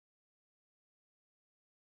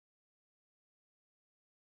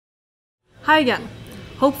Hi again!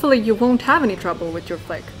 Hopefully you won't have any trouble with your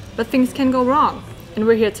Flic, but things can go wrong, and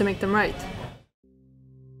we're here to make them right.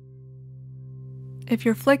 If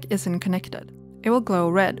your Flic isn't connected, it will glow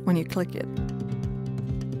red when you click it.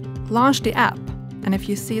 Launch the app, and if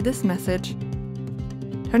you see this message,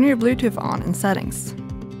 turn your Bluetooth on in Settings.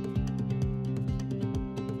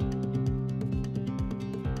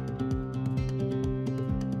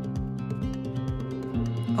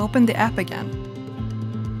 Open the app again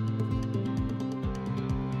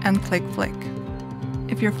and click Flic.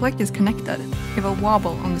 If your Flic is connected, it will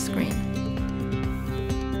wobble on the screen.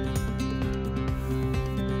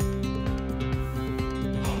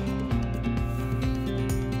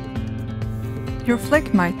 Your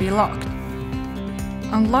Flic might be locked.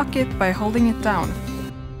 Unlock it by holding it down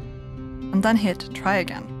and then hit Try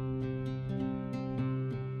again.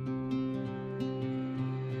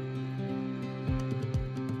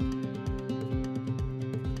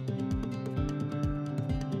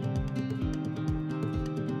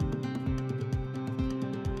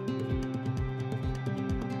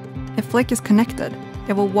 If Flic is connected,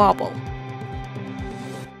 it will wobble.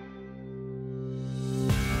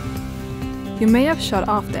 You may have shut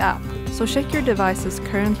off the app, so check your device's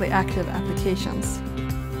currently active applications.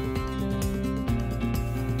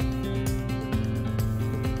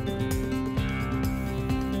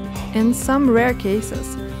 In some rare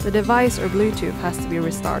cases, the device or Bluetooth has to be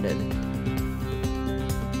restarted.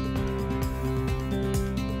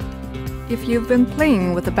 If you've been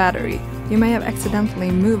playing with the battery, you may have accidentally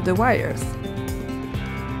moved the wires.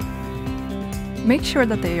 Make sure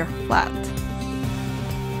that they are flat.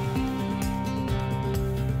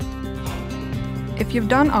 If you've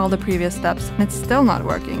done all the previous steps and it's still not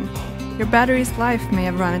working, your battery's life may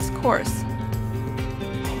have run its course.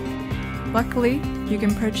 Luckily, you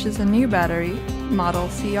can purchase a new battery, model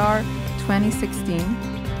CR 2016,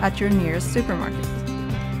 at your nearest supermarket.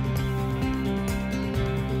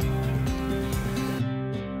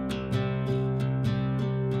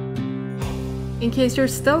 In case you're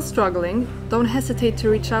still struggling, don't hesitate to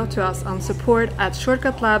reach out to us on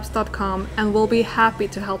support@shortcutlabs.com and we'll be happy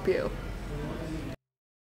to help you.